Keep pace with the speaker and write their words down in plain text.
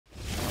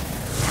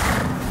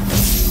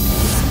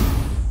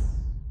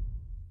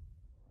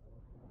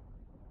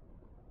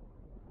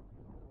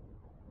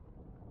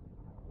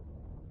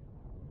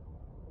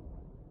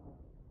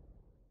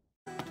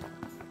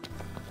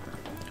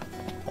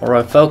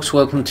Alright folks,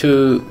 welcome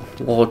to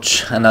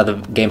watch another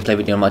gameplay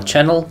video on my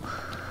channel.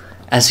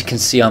 As you can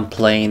see, I'm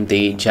playing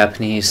the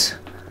Japanese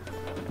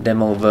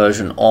demo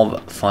version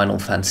of Final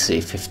Fantasy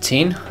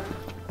 15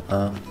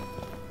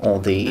 or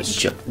the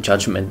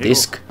Judgment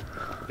Disc.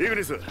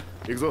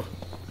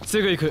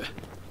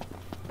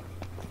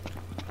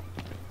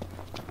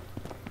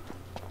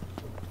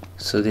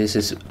 So this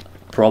is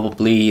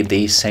probably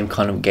the same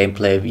kind of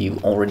gameplay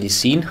you've already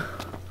seen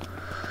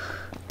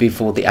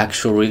before the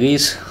actual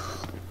release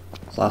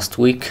last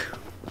week,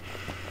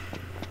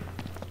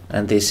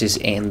 and this is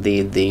in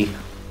the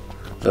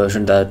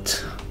version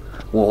that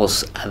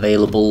was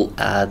available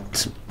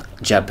at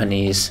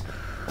Japanese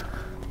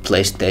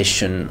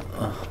PlayStation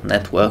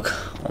Network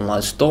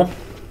online store.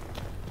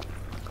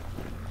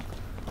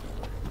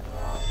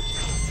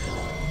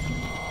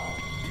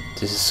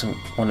 This is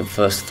one of the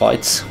first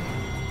fights,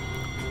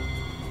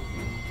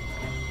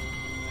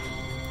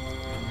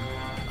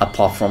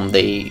 apart from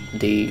the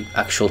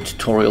actual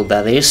tutorial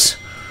that is.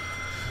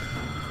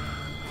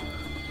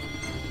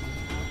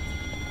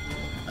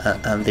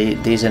 And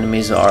these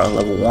enemies are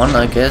level 1,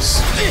 I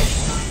guess.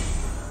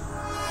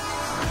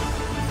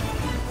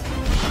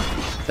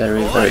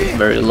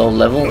 Very low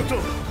level.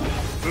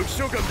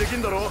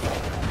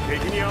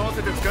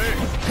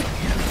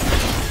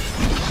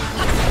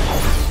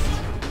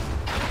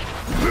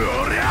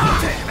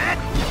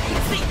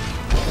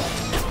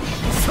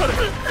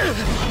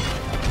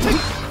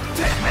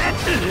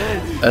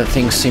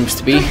 Everything seems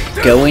to be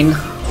going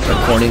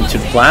according to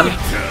the plan.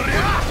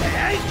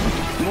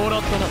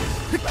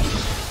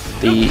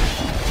 The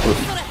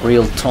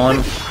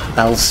real-time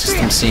battle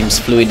system seems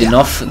fluid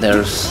enough.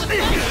 There's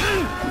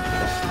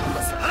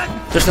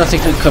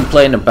nothing to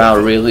complain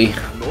about, really.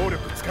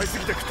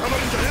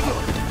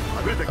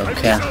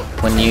 Okay,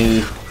 when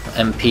you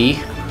MP,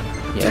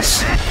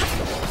 yes,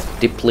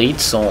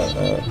 depletes or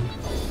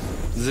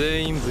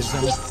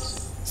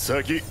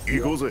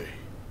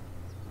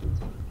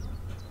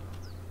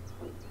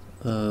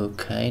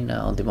okay,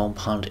 now the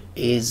compound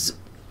is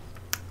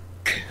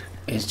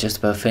just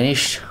about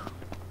finished.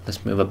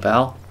 Let's move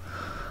about.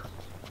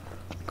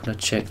 Gonna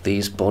check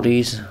these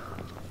bodies.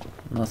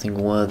 Nothing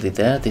worthy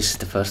there. This is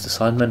the first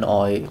assignment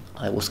I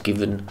was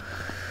given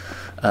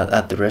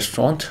at the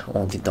restaurant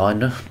or the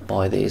diner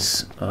by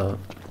this okay,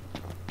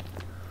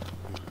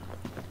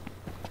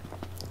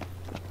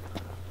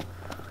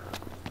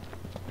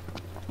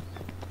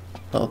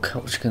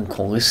 what you can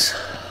call this,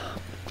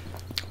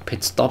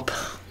 pit stop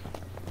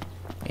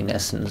in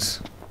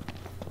essence.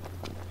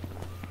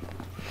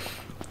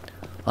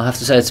 I have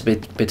to say it's a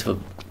bit of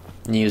a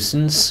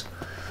nuisance.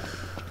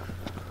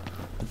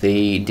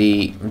 The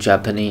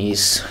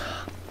Japanese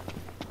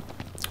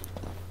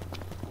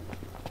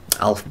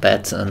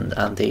alphabet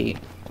and the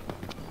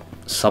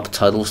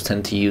subtitles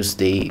tend to use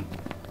the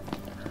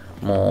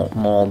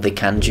more the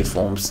kanji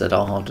forms that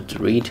are harder to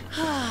read.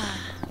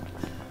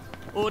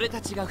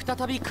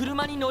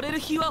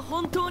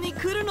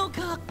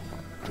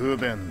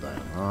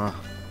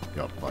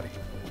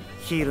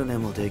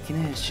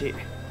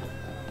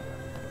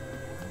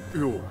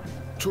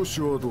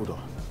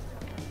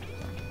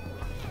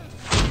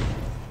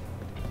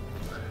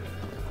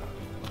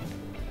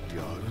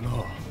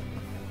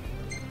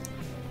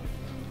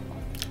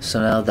 So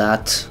now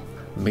that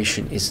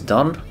mission is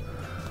done.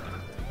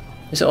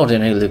 It's an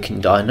ordinary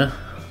looking diner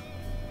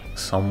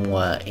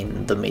somewhere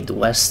in the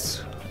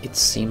Midwest, it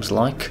seems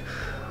like.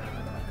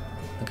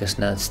 I guess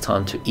now it's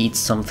time to eat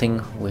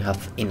something. We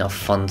have enough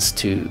funds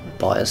to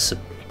buy us a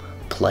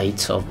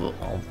plate of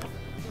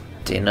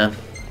dinner.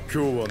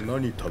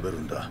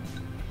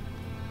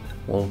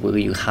 What will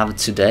you have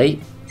today?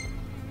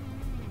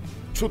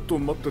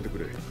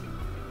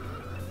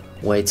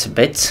 Wait a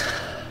bit.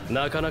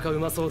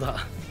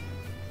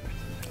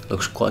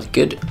 Looks quite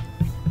good.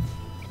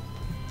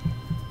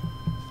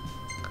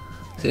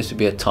 Seems to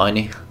be a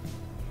tiny.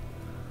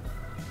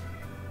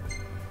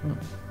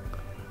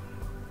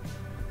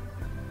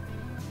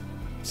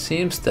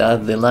 Seems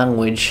that the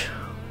language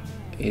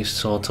is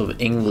sort of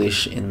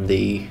English in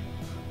the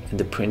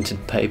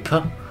printed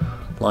paper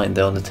lying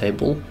there on the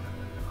table.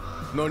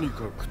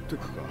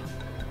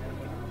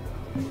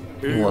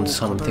 You want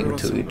something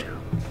to eat.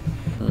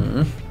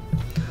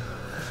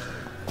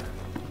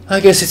 I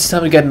guess it's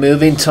time to get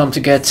moving, time to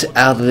get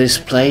out of this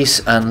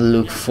place and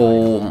look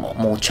for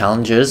more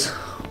challenges.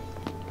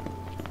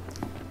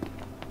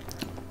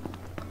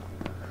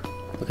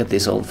 Look at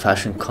this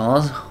old-fashioned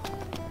cars.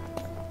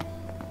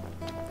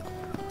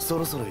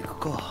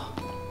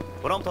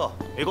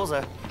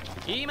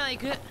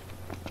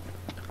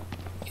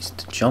 Is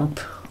to jump.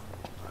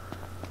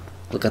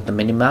 Look at the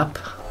minimap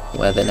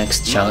where the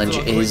next challenge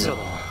is.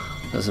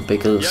 There's a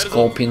big little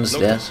scorpions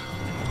there.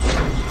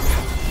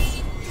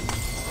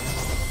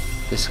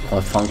 This is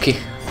quite funky.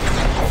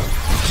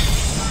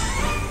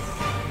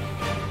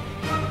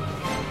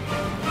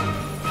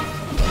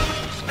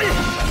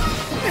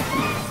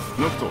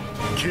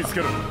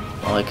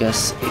 I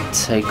guess it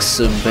takes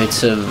a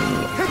bit of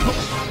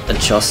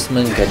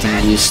adjustment,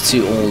 getting used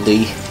to all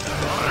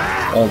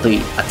the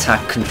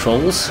attack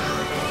controls.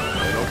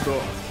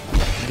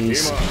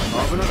 These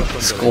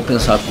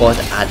scorpions are quite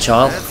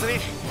agile.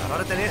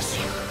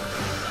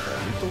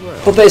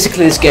 But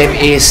basically this game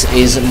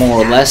is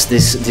more or less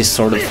this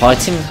sort of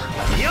fighting.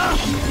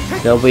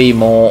 There'll be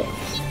more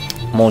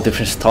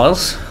different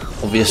styles.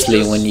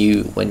 Obviously when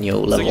you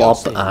level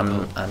up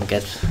and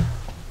get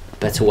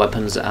better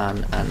weapons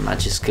and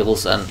magic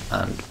skills, and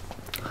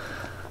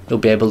you'll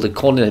be able to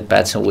coordinate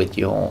better with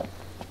your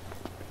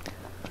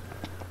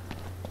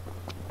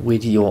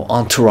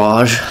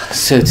entourage,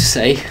 so to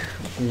say.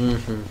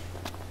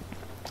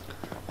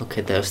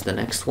 Okay, there's the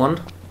next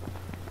one.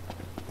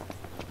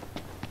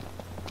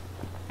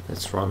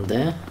 Let's run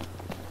there.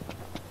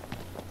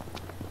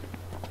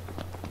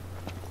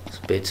 It's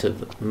a bit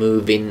of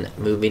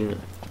moving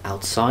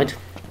outside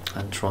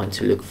and trying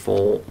to look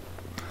for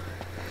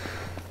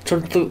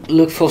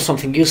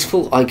something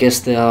useful. I guess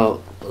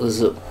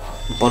there's a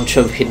bunch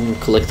of hidden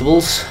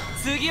collectibles.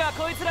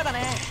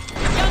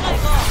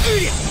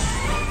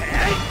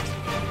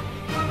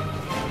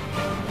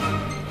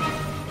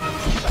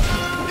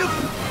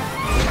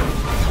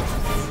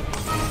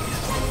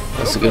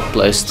 That's a good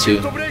place to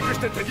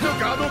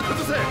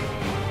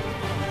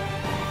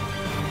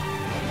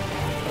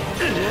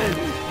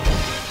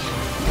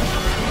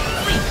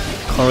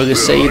can't really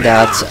say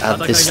that at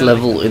this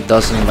level it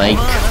doesn't make,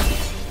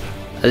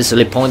 at this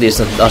early point it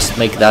doesn't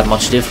make that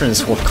much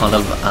difference what kind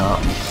of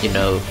you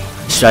know,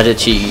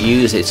 strategy you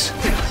use. It's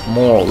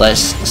more or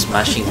less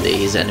smashing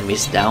these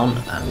enemies down,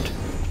 and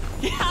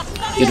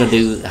you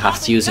don't have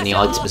to use any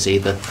items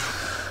either.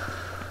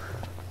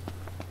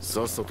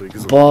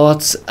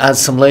 But at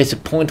some later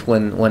point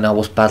when I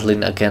was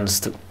battling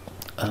against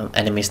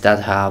enemies that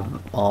have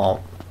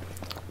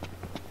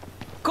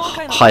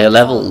higher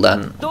level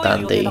than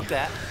the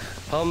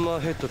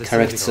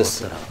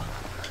characters,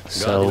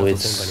 so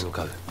it's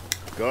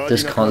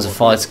these kinds of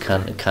fights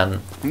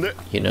can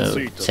you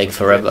know, take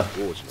forever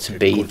to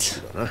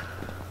beat.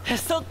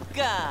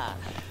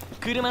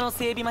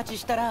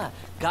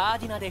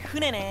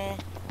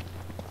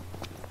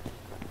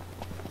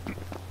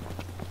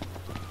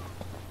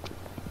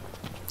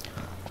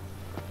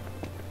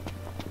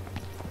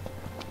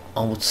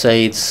 I would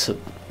say it's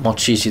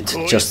much easier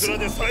to just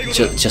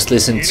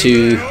listen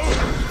to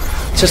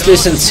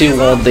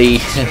what the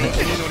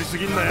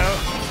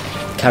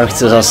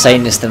characters are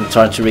saying instead of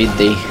trying to read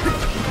the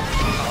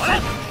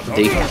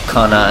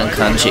kana and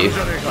kanji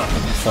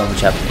from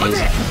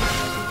Japanese.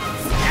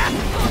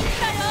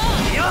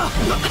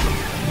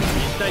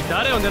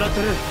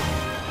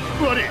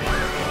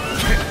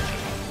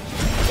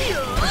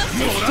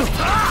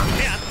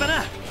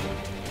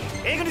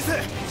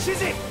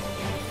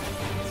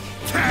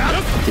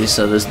 These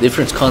are the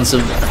different kinds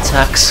of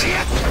attacks.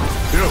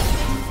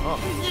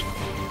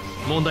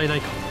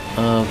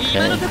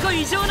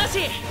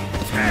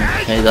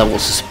 Okay, that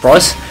was a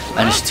surprise.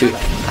 Managed to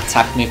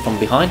attack me from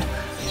behind,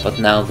 but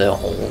now they're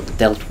all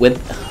dealt with.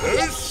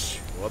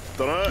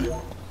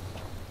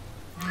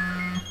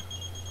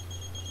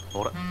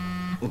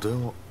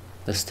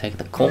 Let's take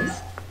the call.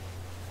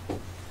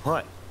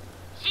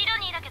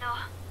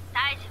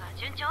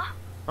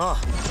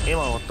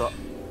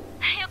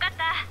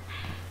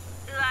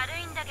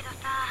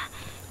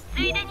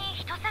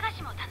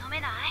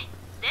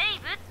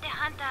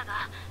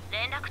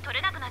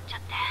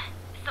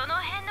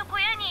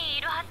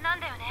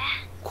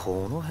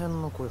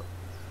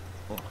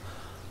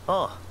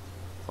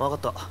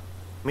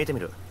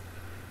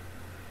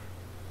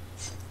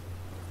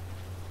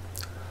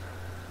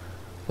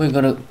 We're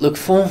gonna look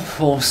for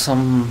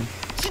some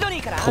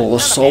poor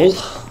soul.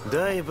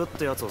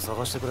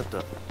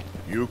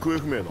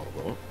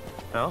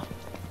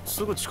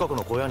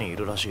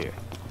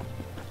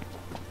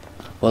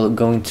 Well,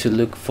 going to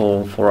look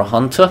for a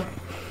hunter.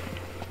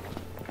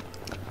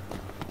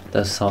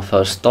 That's our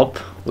first stop,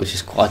 which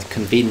is quite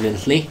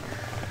conveniently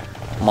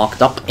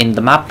marked up in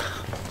the map,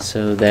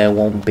 so there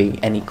won't be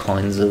any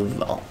kinds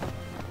of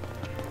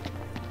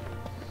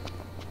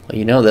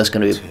you know, there's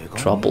going to be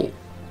trouble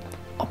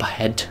up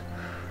ahead.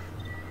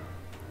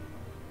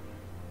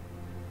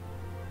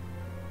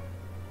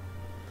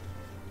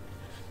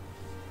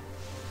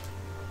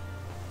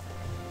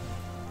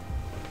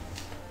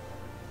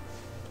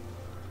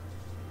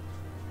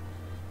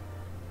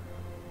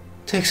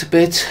 Takes a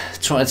bit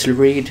trying to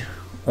read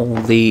all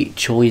the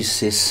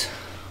choices.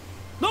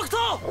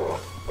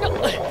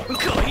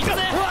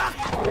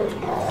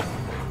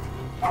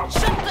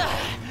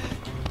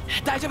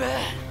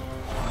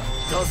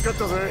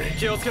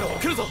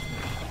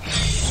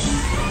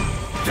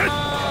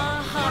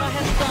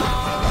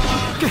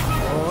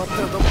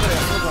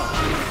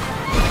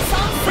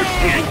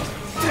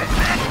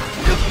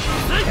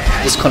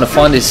 This kind of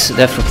fight is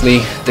definitely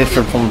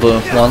different from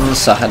the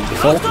ones I had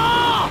before.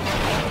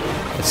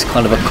 It's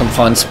kind of a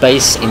confined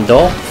space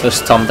indoor.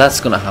 First time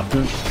that's gonna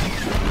happen.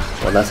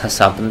 Well, that has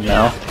happened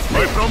now.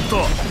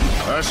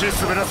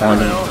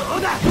 Finding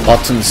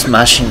button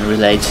smashing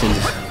related.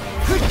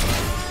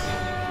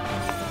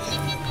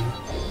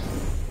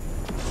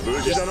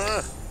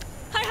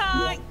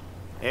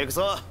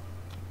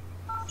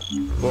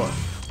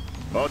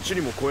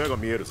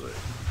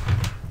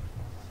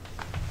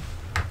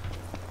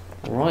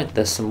 Alright,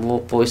 there's some more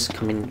voice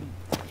coming,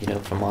 you know,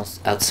 from us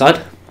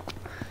outside.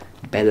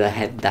 Better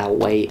head that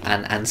way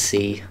and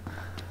see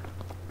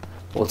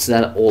what's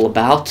that all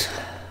about.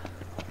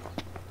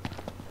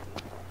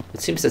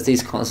 It seems that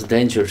these kinds of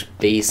dangerous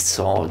beasts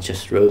are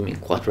just roaming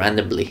quite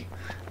randomly,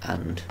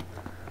 and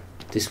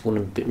this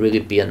wouldn't really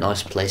be a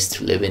nice place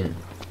to live in,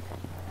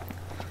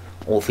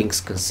 all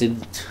things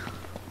considered.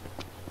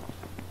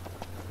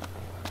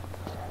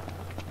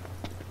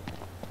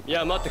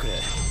 Yeah, 待ってくれ。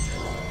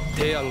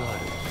提案があ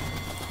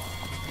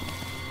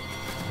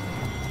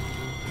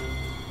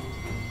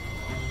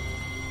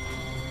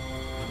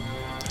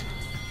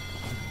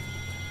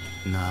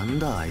る。なん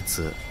だあい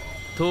つ。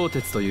東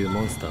鉄という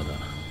モンスターだ。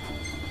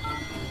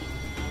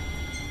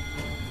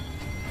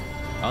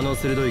あの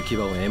鋭い牙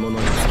を獲物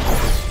につき、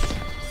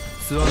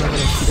巣穴から引き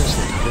出し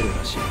て食べる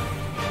らしい。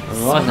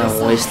Right now,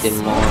 wasting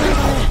more.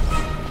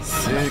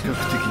 性格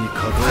的に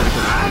関わる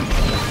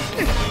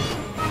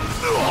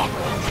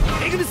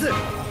と。エグビス、遅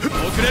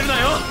れるな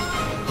よ。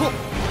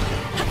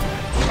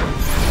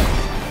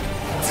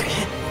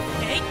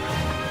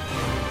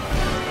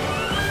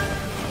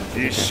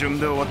一瞬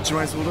で終わっち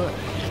まいそうだ。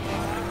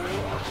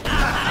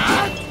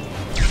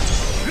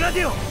グラ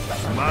ディオ、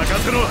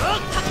任せろ。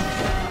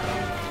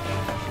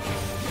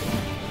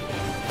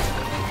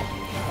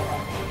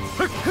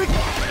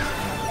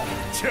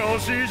調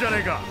子いいじゃね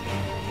えか。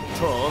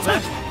当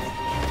然。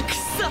く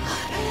そ、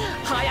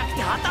早く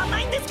て当たんな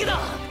いんですけど。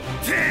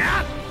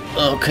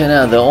Okay,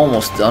 now they're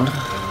almost done.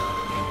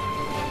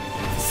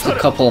 Just a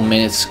couple of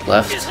minutes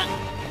left.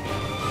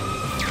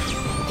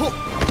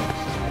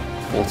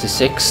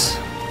 46.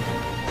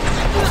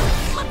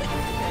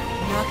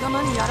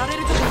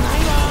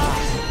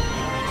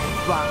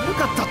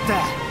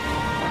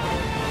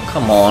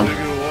 Come on.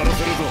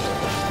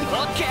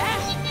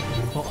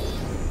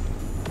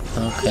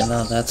 Okay,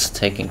 now that's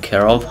taken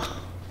care of.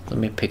 Let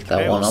me pick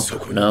that one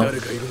up. No.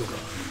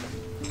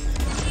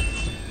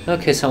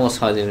 Okay, someone's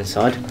hiding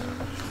inside.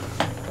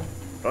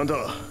 あんた、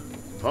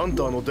ハン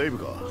ターのデイブ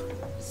か。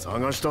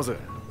探したぜ。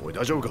おい、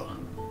大丈夫か。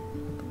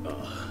あ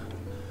あ、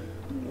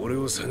俺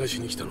を探し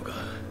に来たのか。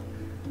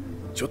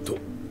ちょっと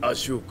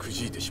足をく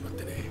じいてしまっ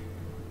てね。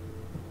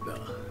なあ、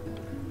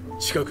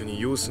近くに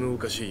様子のお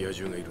かしい野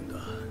獣がいるんだ。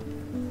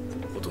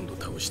ほとんど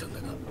倒したんだ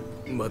が、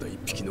まだ一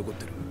匹残っ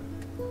てる。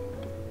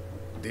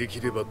で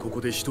きればここ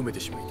で仕留めて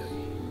しまいたい。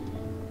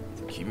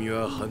君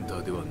はハンタ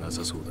ーではな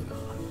さそうだが、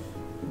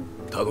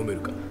頼め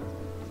るか。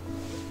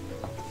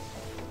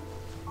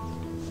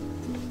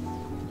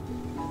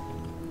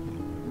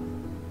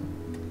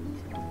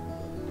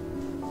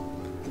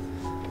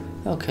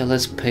Okay,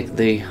 let's pick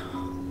the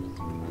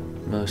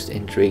most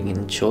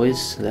intriguing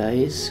choice there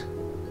is.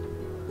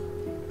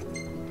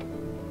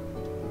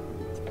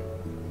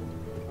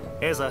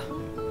 ええさ、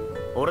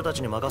俺た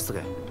ちに任せと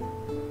け。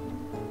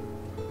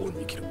オン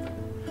に切る。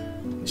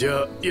じゃ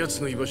あ、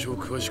奴の居場所を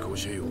詳しく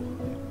教えよ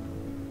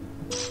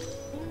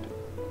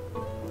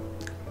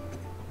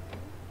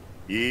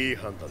う。いい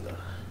判断だ。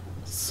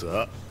さ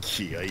あ、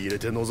気合い入れ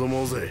て臨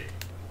もうぜ。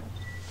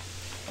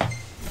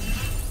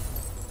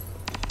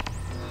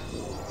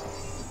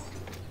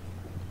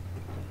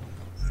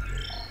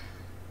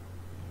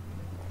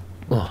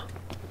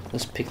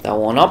Let's pick that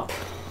one up.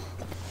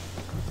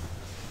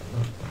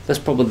 That's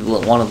probably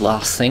one of the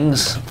last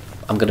things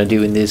I'm gonna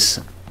do in this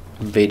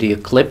video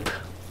clip.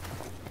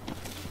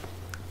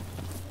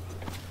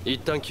 一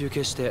旦休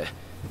憩して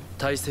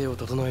体勢を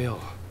整えよ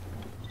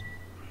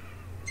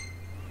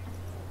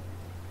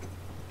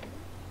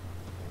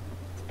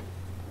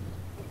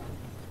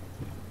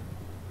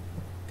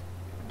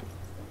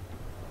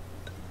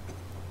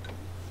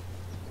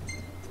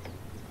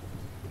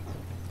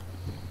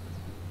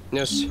う。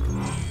よし、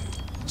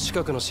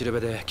近くのしるべ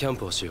でキャン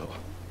プをしよう。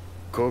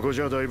ここ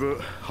じゃだいぶ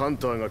ハン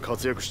ターが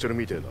活躍してる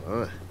みてえだ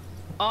な。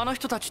あの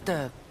人たちっ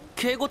て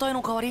警護隊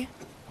の代わり？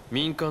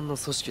民間の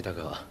組織だ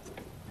が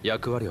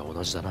役割は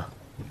同じだな。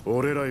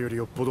俺らより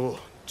よっぽど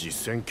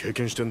実戦経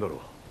験してんだろ。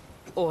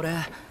俺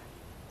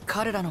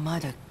彼らの前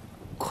で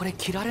これ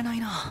着られない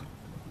な。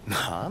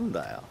なん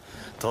だよ、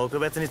特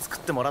別に作っ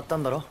てもらった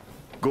んだろ。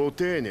ご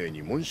丁寧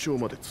に紋章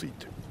までつい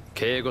て。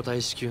警護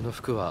隊支給の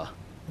服は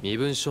身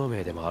分証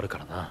明でもあるか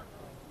らな。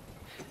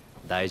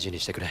大事に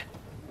してくれ。